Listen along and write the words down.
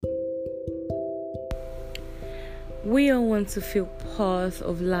We all want to feel part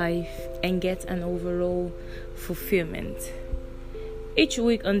of life and get an overall fulfillment. Each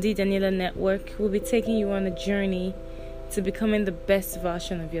week on the Daniella Network, we'll be taking you on a journey to becoming the best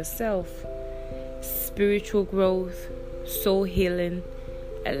version of yourself. Spiritual growth, soul healing,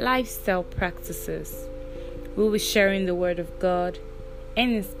 and lifestyle practices. We'll be sharing the Word of God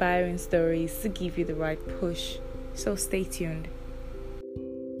and inspiring stories to give you the right push. So stay tuned.